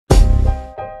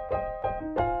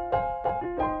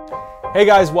Hey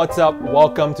guys, what's up?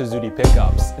 Welcome to Zudi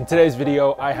Pickups. In today's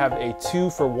video, I have a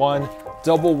 2-for-1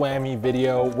 double whammy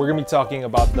video. We're gonna be talking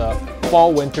about the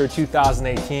Fall/Winter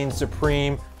 2018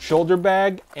 Supreme shoulder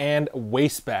bag and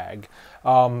waist bag.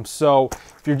 So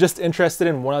if you're just interested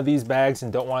in one of these bags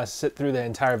and don't want to sit through the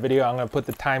entire video, I'm gonna put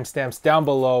the timestamps down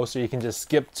below so you can just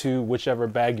skip to whichever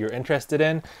bag you're interested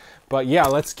in. But yeah,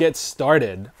 let's get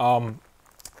started.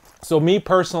 So me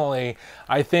personally,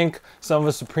 I think some of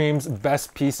the Supreme's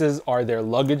best pieces are their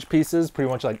luggage pieces, pretty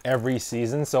much like every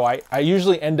season. So I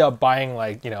usually end up buying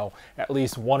like, at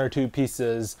least 1 or 2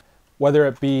 pieces, whether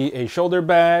it be a shoulder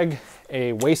bag,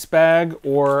 a waist bag,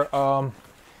 or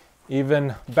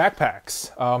even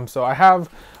backpacks. So I have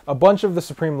a bunch of the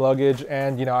Supreme luggage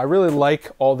and I really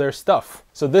like all their stuff.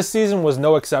 So this season was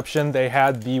no exception. They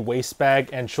had the waist bag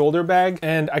and shoulder bag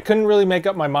and I couldn't really make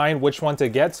up my mind which one to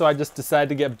get. So I just decided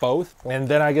to get both. And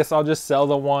then I guess I'll just sell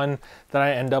the one that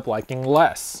I end up liking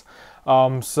less.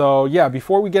 So yeah,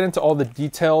 before we get into all the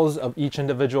details of each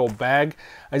individual bag,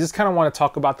 I just kind of want to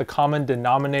talk about the common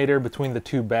denominator between the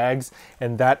two bags,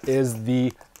 and that is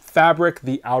the fabric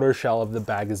the outer shell of the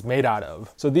bag is made out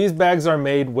of. So these bags are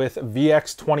made with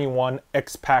WX21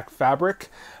 X-Pack fabric.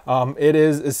 It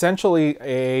is essentially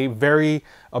a very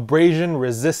abrasion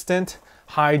resistant,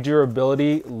 high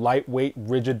durability, lightweight,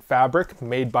 rigid fabric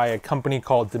made by a company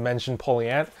called Dimension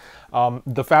Polyant.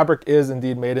 The fabric is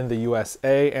indeed made in the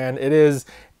USA, and it is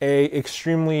a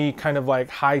extremely kind of like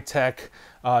high-tech,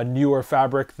 newer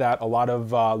fabric that a lot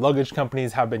of luggage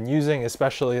companies have been using,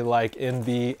 especially like in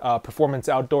the performance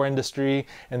outdoor industry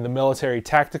and the military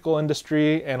tactical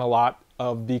industry, and a lot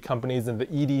of the companies in the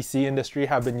EDC industry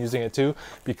have been using it too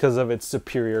because of its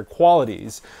superior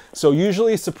qualities. So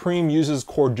usually Supreme uses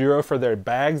Cordura for their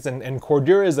bags, and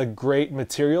Cordura is a great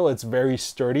material. It's very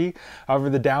sturdy. However,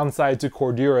 the downside to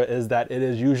Cordura is that it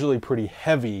is usually pretty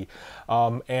heavy.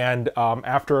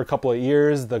 After a couple of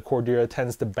years, the Cordura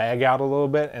tends to bag out a little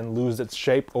bit and lose its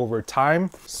shape over time.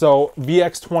 So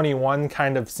WX21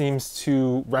 kind of seems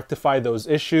to rectify those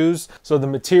issues. So the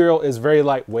material is very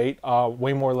lightweight,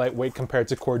 way more lightweight compared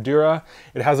to Cordura.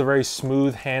 It has a very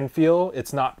smooth hand feel.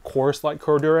 It's not coarse like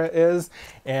Cordura is.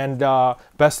 And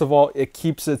best of all, it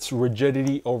keeps its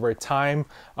rigidity over time,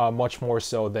 much more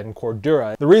so than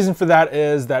Cordura. The reason for that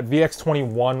is that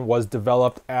WX21 was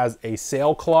developed as a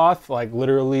sailcloth, like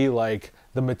literally like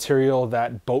the material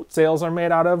that boat sails are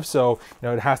made out of. So,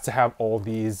 it has to have all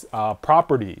these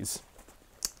properties.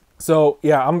 So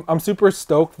yeah, I'm super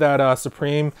stoked that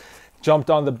Supreme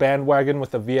jumped on the bandwagon with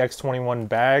the WX21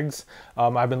 bags.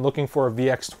 I've been looking for a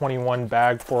WX21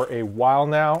 bag for a while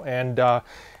now, and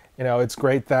it's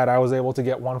great that I was able to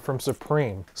get one from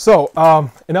Supreme. So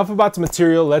enough about the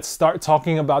material. Let's start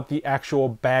talking about the actual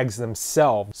bags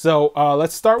themselves. So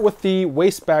let's start with the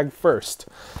waist bag first.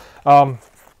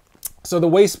 So the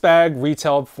waist bag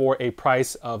retailed for a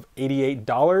price of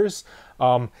 $88.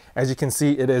 As you can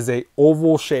see, it is a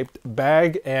oval shaped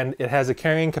bag and it has a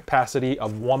carrying capacity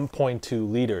of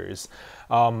 1.2 liters.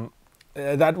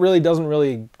 That really doesn't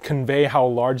really convey how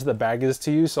large the bag is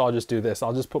to you, so I'll just do this.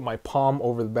 I'll just put my palm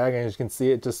over the bag, and as you can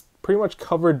see, it just pretty much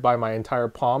covered by my entire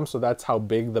palm, so that's how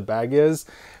big the bag is.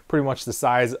 Pretty much the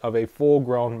size of a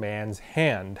full-grown man's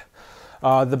hand.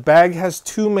 The bag has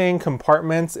 2 main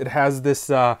compartments. It has this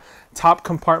top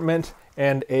compartment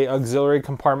and a auxiliary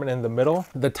compartment in the middle.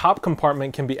 The top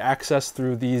compartment can be accessed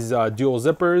through these dual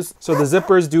zippers. So the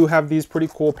zippers do have these pretty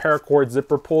cool paracord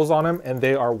zipper pulls on them, and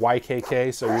they are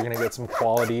YKK, so you're gonna get some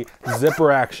quality zipper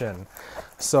action.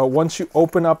 So once you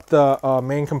open up the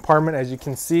main compartment, as you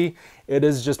can see, it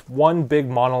is just one big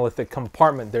monolithic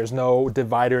compartment. There's no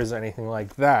dividers or anything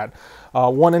like that.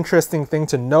 One interesting thing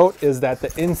to note is that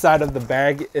the inside of the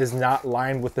bag is not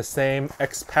lined with the same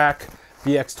X-Pack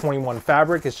WX21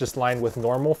 fabric. It's just lined with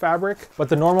normal fabric, but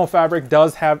the normal fabric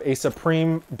does have a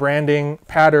Supreme branding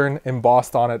pattern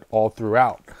embossed on it all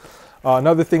throughout.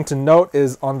 Another thing to note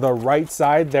is on the right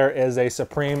side, there is a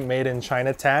Supreme Made in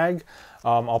China tag.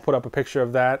 I'll put up a picture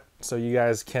of that so you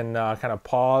guys can kind of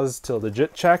pause to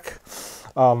legit check.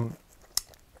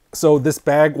 So this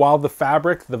bag, while the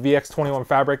fabric, the WX21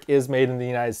 fabric, is made in the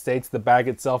United States, the bag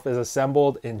itself is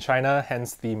assembled in China,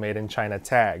 hence the Made in China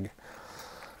tag.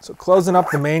 So closing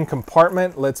up the main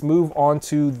compartment, let's move on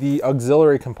to the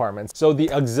auxiliary compartment. So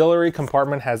the auxiliary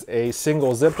compartment has a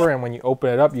single zipper, and when you open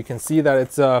it up, you can see that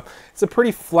it's a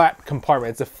pretty flat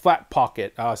compartment. It's a flat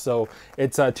pocket. So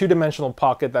it's a 2-dimensional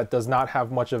pocket that does not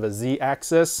have much of a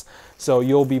Z-axis. So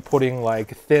you'll be putting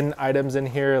like thin items in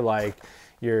here, like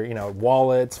your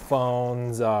wallets,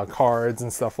 phones, cards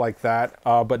and stuff like that,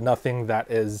 but nothing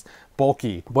that is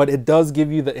bulky. But it does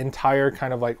give you the entire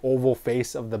kind of like oval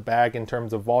face of the bag in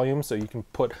terms of volume, so you can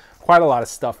put quite a lot of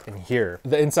stuff in here.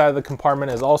 The inside of the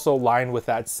compartment is also lined with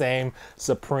that same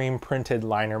Supreme printed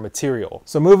liner material.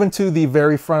 So moving to the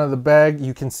very front of the bag,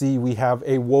 you can see we have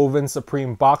a woven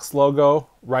Supreme box logo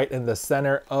right in the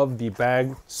center of the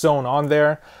bag sewn on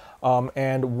there.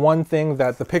 And one thing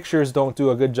that the pictures don't do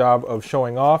a good job of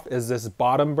showing off is this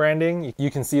bottom branding.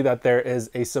 You can see that there is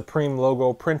a Supreme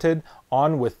logo printed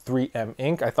on with 3M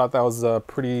ink. I thought that was a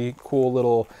pretty cool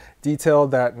little detail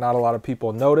that not a lot of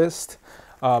people noticed.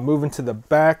 Moving to the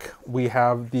back, we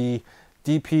have the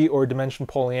DP or Dimension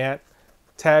Polyant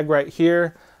tag right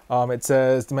here. It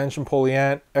says Dimension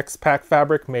Polyant X-Pack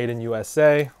fabric made in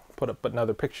USA. Put up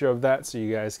another picture of that so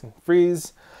you guys can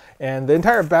freeze. And the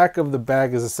entire back of the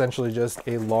bag is essentially just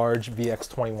a large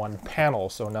WX21 panel,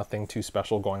 so nothing too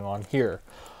special going on here.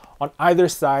 On either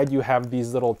side, you have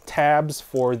these little tabs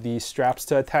for the straps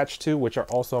to attach to, which are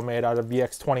also made out of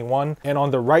WX21. And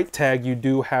on the right tag, you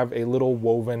do have a little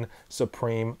woven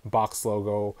Supreme box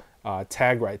logo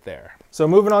tag right there. So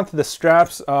moving on to the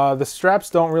straps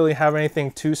don't really have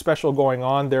anything too special going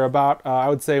on. They're about, I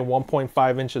would say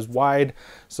 1.5 inches wide.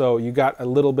 So you got a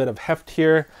little bit of heft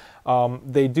here.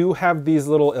 They do have these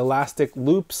little elastic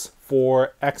loops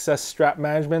for excess strap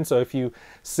management. So if you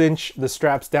cinch the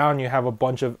straps down, you have a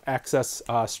bunch of excess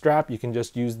strap. You can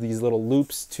just use these little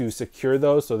loops to secure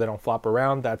those so they don't flop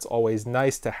around. That's always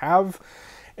nice to have.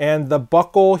 And the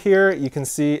buckle here, you can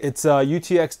see it's a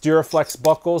UTX Duraflex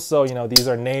buckle. So, these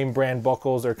are name brand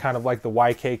buckles. They're kind of like the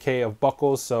YKK of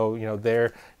buckles. So,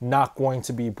 they're not going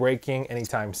to be breaking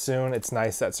anytime soon. It's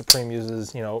nice that Supreme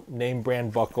uses, name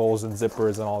brand buckles and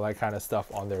zippers and all that kind of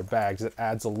stuff on their bags. It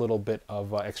adds a little bit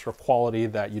of extra quality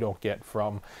that you don't get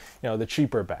from, the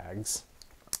cheaper bags.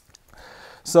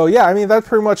 So yeah, I mean, that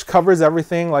pretty much covers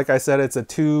everything. Like I said, it's a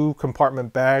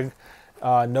 2-compartment bag.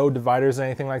 No dividers or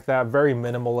anything like that, very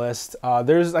minimalist.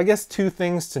 There's, I guess, 2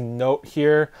 things to note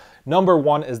here. Number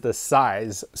 1 is the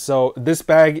size. So this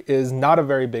bag is not a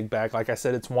very big bag. Like I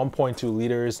said, it's 1.2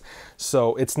 liters.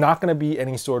 So it's not gonna be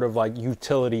any sort of like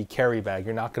utility carry bag.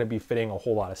 You're not gonna be fitting a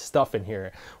whole lot of stuff in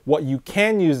here. What you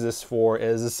can use this for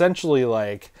is essentially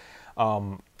like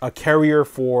a carrier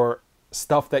for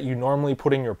stuff that you normally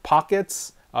put in your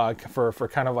pockets. For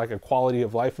kind of like a quality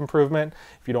of life improvement.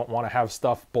 If you don't want to have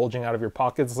stuff bulging out of your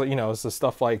pockets, so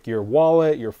stuff like your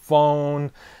wallet, your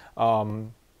phone,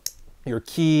 your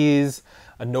keys,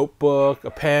 a notebook,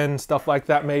 a pen, stuff like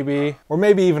that maybe, or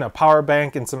maybe even a power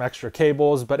bank and some extra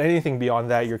cables, but anything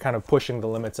beyond that, you're kind of pushing the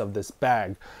limits of this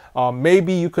bag.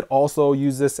 Maybe you could also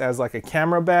use this as like a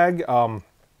camera bag.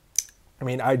 I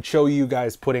mean, I'd show you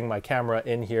guys putting my camera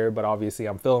in here, but obviously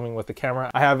I'm filming with the camera.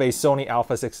 I have a Sony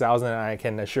Alpha 6000 and I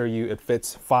can assure you it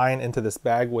fits fine into this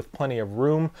bag with plenty of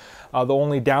room. The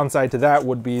only downside to that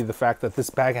would be the fact that this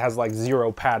bag has like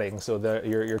 0 padding, so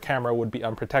your camera would be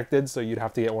unprotected, so you'd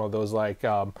have to get one of those like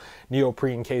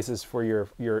neoprene cases for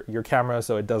your camera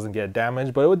so it doesn't get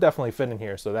damaged, but it would definitely fit in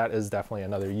here, so that is definitely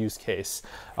another use case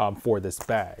for this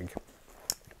bag.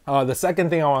 The second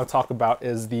thing I want to talk about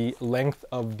is the length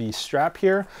of the strap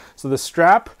here. So the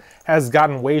strap has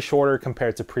gotten way shorter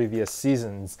compared to previous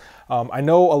seasons. I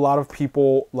know a lot of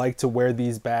people like to wear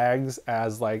these bags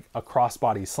as like a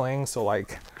crossbody sling. So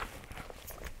like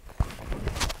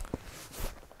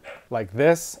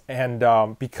this.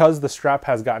 And because the strap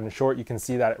has gotten short, you can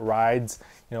see that it rides,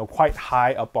 quite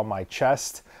high up on my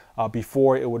chest.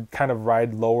 Before it would kind of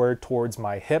ride lower towards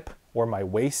my hip or my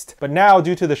waist. But now,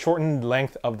 due to the shortened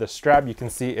length of the strap, you can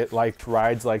see it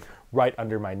rides like right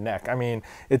under my neck. I mean,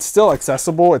 it's still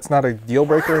accessible. It's not a deal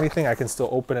breaker or anything. I can still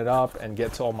open it up and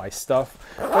get to all my stuff.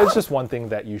 But it's just one thing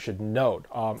that you should note.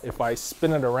 If I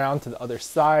spin it around to the other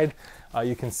side,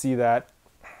 you can see that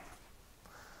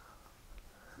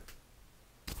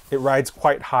it rides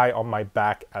quite high on my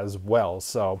back as well.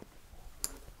 So,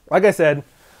 like I said,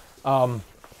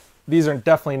 these are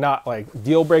definitely not like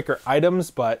deal breaker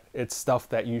items, but it's stuff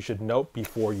that you should note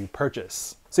before you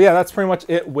purchase. So yeah, that's pretty much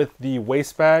it with the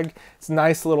waist bag. It's a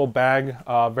nice little bag,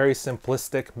 very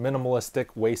simplistic, minimalistic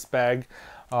waist bag.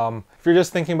 If you're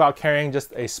just thinking about carrying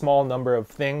just a small number of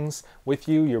things with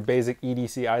you, your basic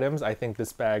EDC items, I think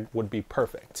this bag would be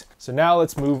perfect. So now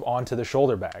let's move on to the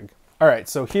shoulder bag. All right,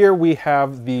 so here we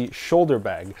have the shoulder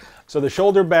bag. So the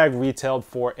shoulder bag retailed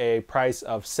for a price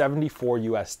of $74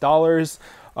 US.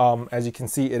 As you can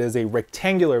see, it is a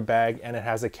rectangular bag and it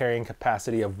has a carrying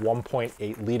capacity of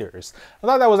 1.8 liters. I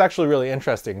thought that was actually really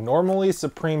interesting. Normally,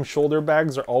 Supreme shoulder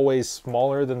bags are always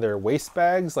smaller than their waist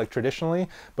bags, like traditionally,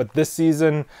 but this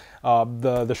season,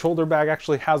 the shoulder bag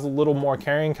actually has a little more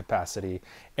carrying capacity,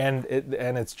 and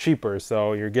it's cheaper,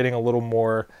 so you're getting a little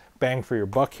more bang for your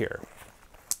buck here.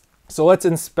 So let's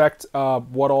inspect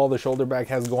what all the shoulder bag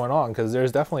has going on, because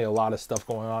there's definitely a lot of stuff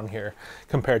going on here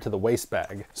compared to the waist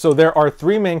bag. So there are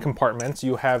three main compartments.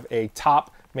 You have a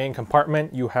top main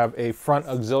compartment, you have a front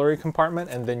auxiliary compartment,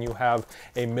 and then you have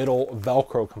a middle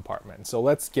Velcro compartment. So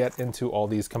let's get into all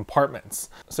these compartments.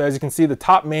 So as you can see, the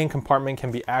top main compartment can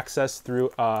be accessed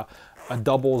through a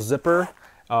double zipper.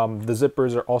 The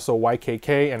zippers are also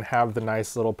YKK and have the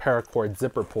nice little paracord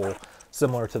zipper pull,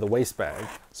 similar to the waist bag.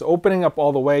 So opening up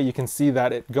all the way, you can see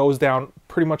that it goes down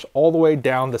pretty much all the way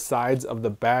down the sides of the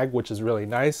bag, which is really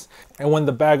nice. And when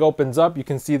the bag opens up, you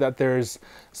can see that there's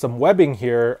some webbing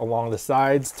here along the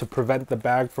sides to prevent the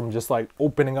bag from just like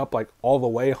opening up like all the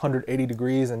way 180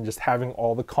 degrees and just having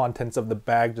all the contents of the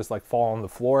bag just like fall on the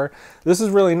floor. This is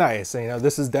really nice. And, you know,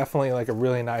 this is definitely like a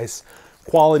really nice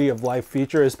quality of life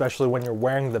feature, especially when you're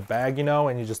wearing the bag, you know,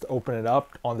 and you just open it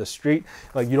up on the street.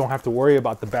 Like, you don't have to worry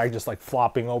about the bag just like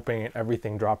flopping open and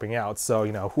everything dropping out. So,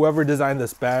 you know, whoever designed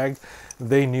this bag,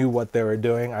 they knew what they were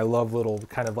doing. I love little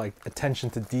kind of like attention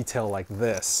to detail like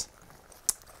this.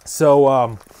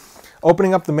 So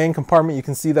opening up the main compartment, you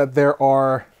can see that there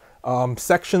are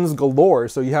sections galore.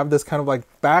 So you have this kind of like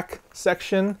back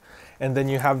section, and then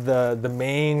you have the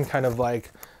main kind of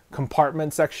like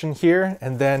compartment section here,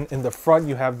 and then in the front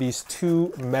you have these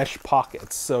two mesh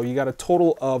pockets. So you got a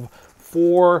total of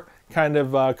 4 kind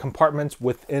of compartments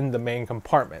within the main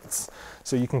compartments.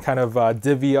 So you can kind of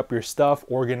divvy up your stuff,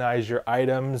 organize your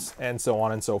items, and so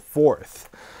on and so forth.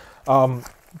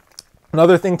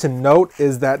 Another thing to note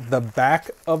is that the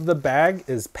back of the bag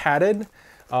is padded.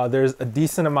 There's a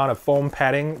decent amount of foam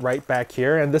padding right back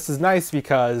here, and this is nice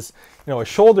because, you know, a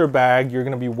shoulder bag you're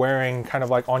going to be wearing kind of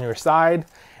like on your side,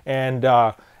 and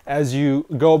as you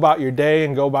go about your day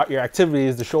and go about your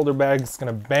activities, the shoulder bag is going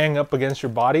to bang up against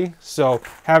your body. So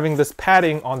having this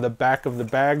padding on the back of the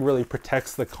bag really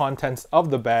protects the contents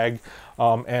of the bag,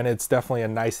 and it's definitely a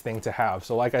nice thing to have.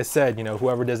 So like I said, you know,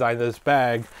 whoever designed this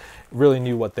bag really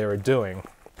knew what they were doing.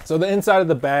 So the inside of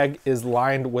the bag is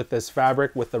lined with this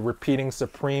fabric with the repeating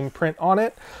Supreme print on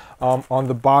it. On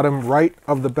the bottom right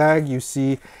of the bag, you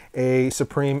see a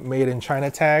Supreme Made in China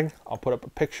tag. I'll put up a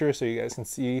picture so you guys can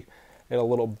see it a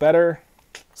little better.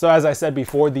 So as I said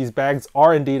before, these bags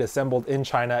are indeed assembled in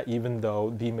China, even though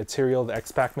the material, the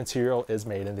X-Pack material, is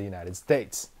made in the United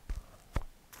States.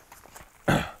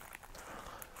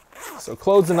 So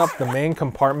closing up the main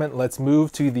compartment, let's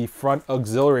move to the front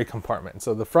auxiliary compartment.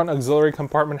 So the front auxiliary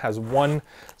compartment has one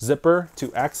zipper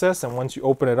to access, and once you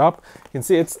open it up, you can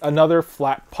see it's another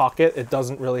flat pocket. It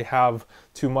doesn't really have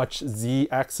too much Z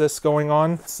axis going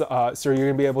on. So you're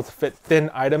gonna be able to fit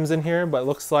thin items in here, but it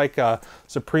looks like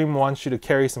Supreme wants you to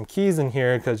carry some keys in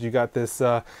here because you got this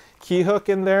key hook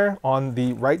in there on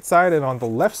the right side, and on the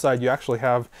left side, you actually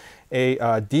have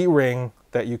a D-ring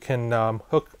that you can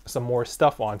hook some more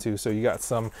stuff onto. So you got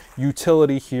some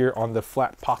utility here on the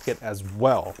flat pocket as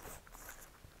well.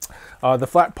 The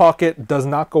flat pocket does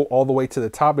not go all the way to the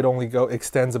top. It only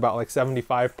extends about like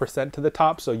 75% to the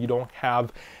top, so you don't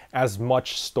have as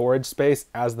much storage space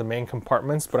as the main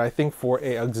compartments. But I think for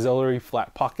a auxiliary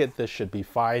flat pocket, this should be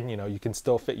fine. You know, you can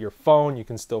still fit your phone, you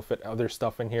can still fit other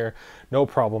stuff in here, no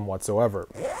problem whatsoever.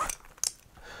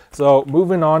 So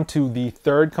moving on to the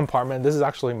third compartment, this is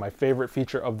actually my favorite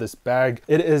feature of this bag.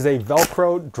 It is a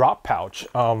Velcro drop pouch.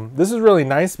 This is really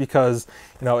nice because,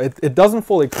 you know, it doesn't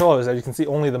fully close. As you can see,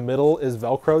 only the middle is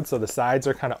Velcroed, so the sides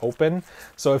are kind of open.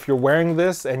 So if you're wearing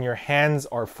this and your hands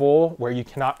are full where you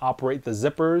cannot operate the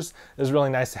zippers, it's really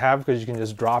nice to have because you can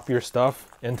just drop your stuff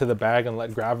into the bag and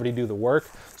let gravity do the work.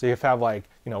 So you have like,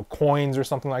 you know, coins or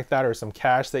something like that, or some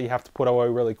cash that you have to put away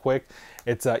really quick.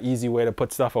 It's an easy way to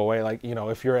put stuff away. Like, you know,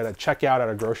 if you're at a checkout at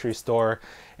a grocery store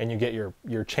and you get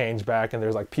your change back and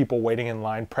there's like people waiting in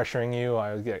line pressuring you,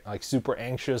 I get like super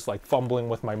anxious, like fumbling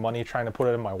with my money trying to put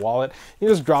it in my wallet. You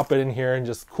just drop it in here and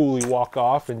just coolly walk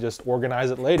off and just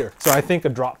organize it later. So I think a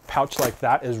drop pouch like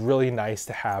that is really nice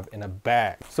to have in a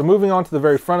bag. So moving on to the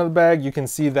very front of the bag, you can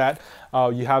see that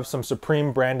you have some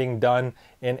Supreme branding done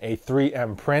in a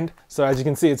 3M print. So as you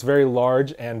can see, it's very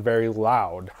large and very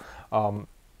loud.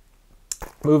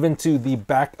 Moving to the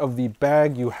back of the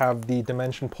bag, you have the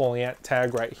Dimension Polyant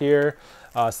tag right here.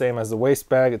 Same as the waist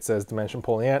bag, it says Dimension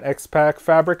Polyant X-Pack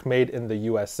fabric made in the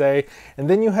USA. And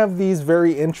then you have these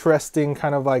very interesting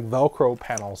kind of like Velcro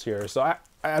panels here. So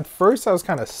at first I was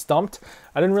kind of stumped.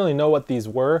 I didn't really know what these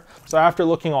were. So after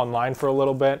looking online for a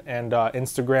little bit and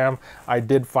Instagram, I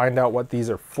did find out what these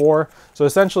are for. So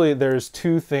essentially there's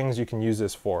two things you can use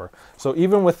this for. So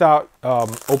even without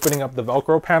opening up the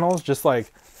Velcro panels, just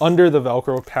like under the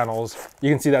Velcro panels, you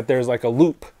can see that there's like a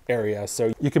loop area.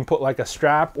 So you can put like a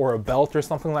strap or a belt or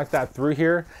something like that through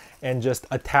here and just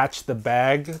attach the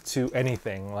bag to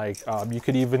anything. Like you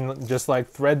could even just like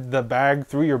thread the bag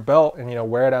through your belt and, you know,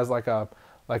 wear it as like a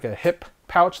hip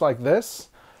pouch like this,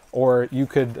 or you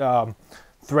could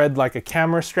thread like a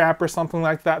camera strap or something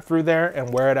like that through there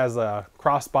and wear it as a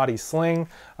crossbody sling.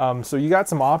 So you got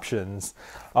some options.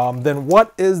 Then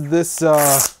what is this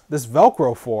this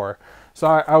Velcro for? So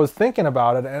I was thinking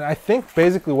about it, and I think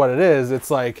basically what it is,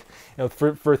 it's like, you know,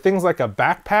 for things like a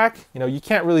backpack, you know, you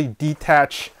can't really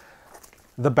detach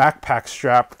the backpack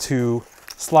strap to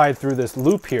slide through this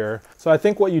loop here. So I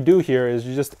think what you do here is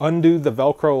you just undo the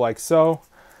Velcro like so,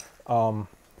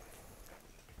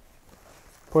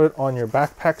 put it on your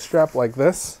backpack strap like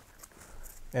this,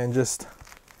 and just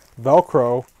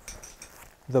Velcro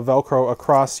the Velcro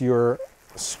across your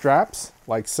straps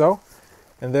like so,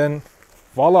 and then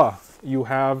voila, you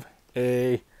have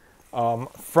a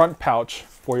front pouch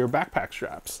for your backpack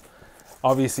straps.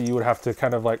 Obviously you would have to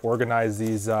kind of like organize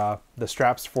these the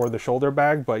straps for the shoulder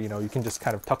bag, but you know, you can just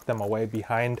kind of tuck them away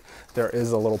behind. There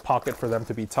is a little pocket for them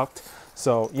to be tucked.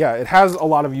 So yeah, it has a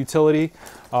lot of utility.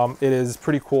 It is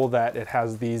pretty cool that it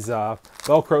has these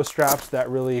Velcro straps that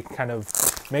really kind of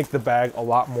make the bag a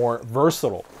lot more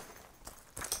versatile.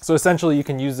 So essentially you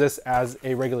can use this as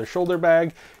a regular shoulder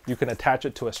bag. You can attach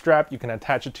it to a strap, you can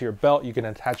attach it to your belt, you can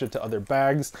attach it to other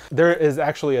bags. There is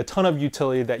actually a ton of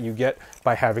utility that you get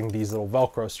by having these little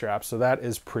Velcro straps. So that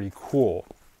is pretty cool.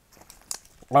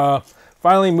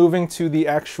 Finally, moving to the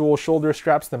actual shoulder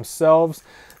straps themselves.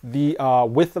 The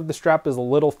width of the strap is a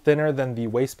little thinner than the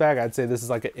waist bag. I'd say this is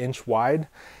like 1 inch wide.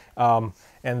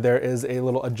 And there is a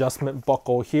little adjustment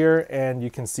buckle here, and you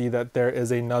can see that there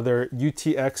is another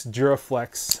UTX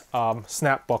Duraflex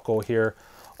snap buckle here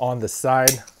on the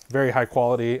side. Very high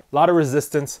quality, a lot of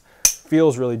resistance,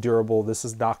 feels really durable. This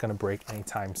is not gonna break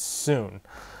anytime soon.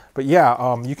 But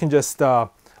yeah, you can just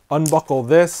unbuckle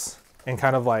this and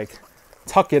kind of like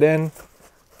tuck it in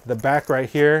the back right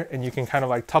here, and you can kind of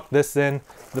like tuck this in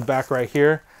the back right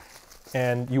here,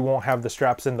 and you won't have the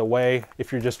straps in the way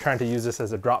if you're just trying to use this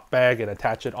as a drop bag and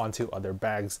attach it onto other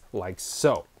bags like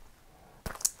so.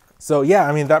 So yeah,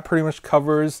 I mean, that pretty much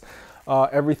covers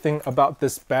everything about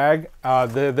this bag.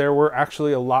 There were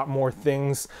actually a lot more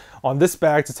things on this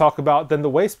bag to talk about than the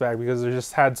waist bag because it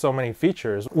just had so many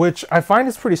features, which I find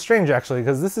is pretty strange actually,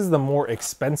 because this is the more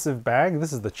expensive bag.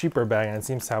 This is the cheaper bag and it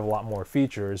seems to have a lot more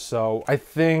features. So I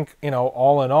think, you know,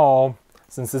 all in all,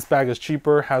 since this bag is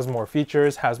cheaper, has more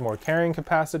features, has more carrying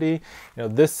capacity, you know,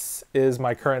 this is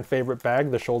my current favorite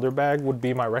bag. The shoulder bag would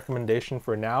be my recommendation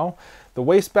for now. The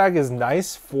waist bag is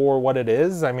nice for what it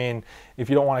is. I mean, if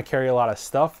you don't want to carry a lot of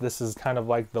stuff, this is kind of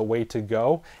like the way to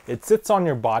go. It sits on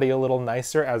your body a little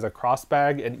nicer as a cross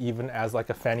bag and even as like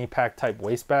a fanny pack type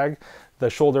waist bag. The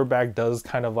shoulder bag does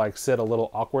kind of like sit a little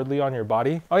awkwardly on your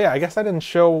body. Oh yeah, I guess I didn't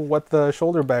show what the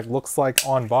shoulder bag looks like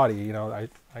on body. You know,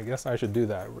 I guess I should do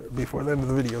that before the end of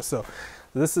the video. So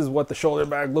this is what the shoulder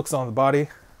bag looks on the body.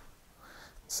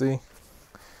 See,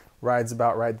 rides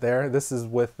about right there. This is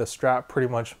with the strap pretty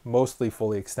much mostly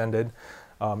fully extended.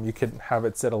 You could have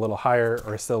it sit a little higher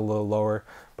or sit a little lower,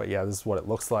 but yeah, this is what it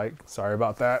looks like. Sorry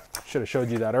about that. Should have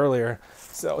showed you that earlier.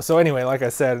 So anyway, like I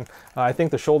said, I think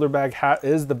the shoulder bag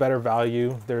is the better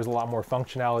value. There's a lot more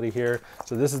functionality here.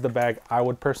 So this is the bag I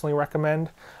would personally recommend.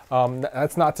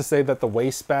 That's not to say that the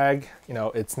waist bag, you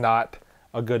know, it's not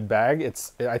a good bag.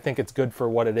 I think it's good for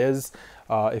what it is.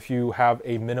 If you have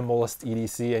a minimalist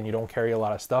EDC and you don't carry a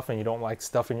lot of stuff and you don't like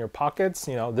stuff in your pockets,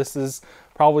 you know, this is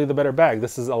probably the better bag.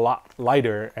 This is a lot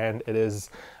lighter and it is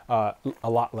a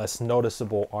lot less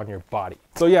noticeable on your body.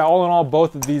 So yeah, all in all,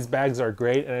 both of these bags are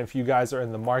great. And if you guys are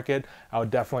in the market, I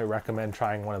would definitely recommend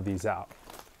trying one of these out.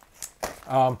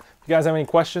 If you guys have any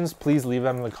questions, please leave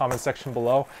them in the comment section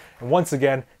below. And once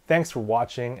again, thanks for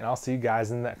watching and I'll see you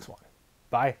guys in the next one.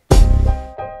 Bye.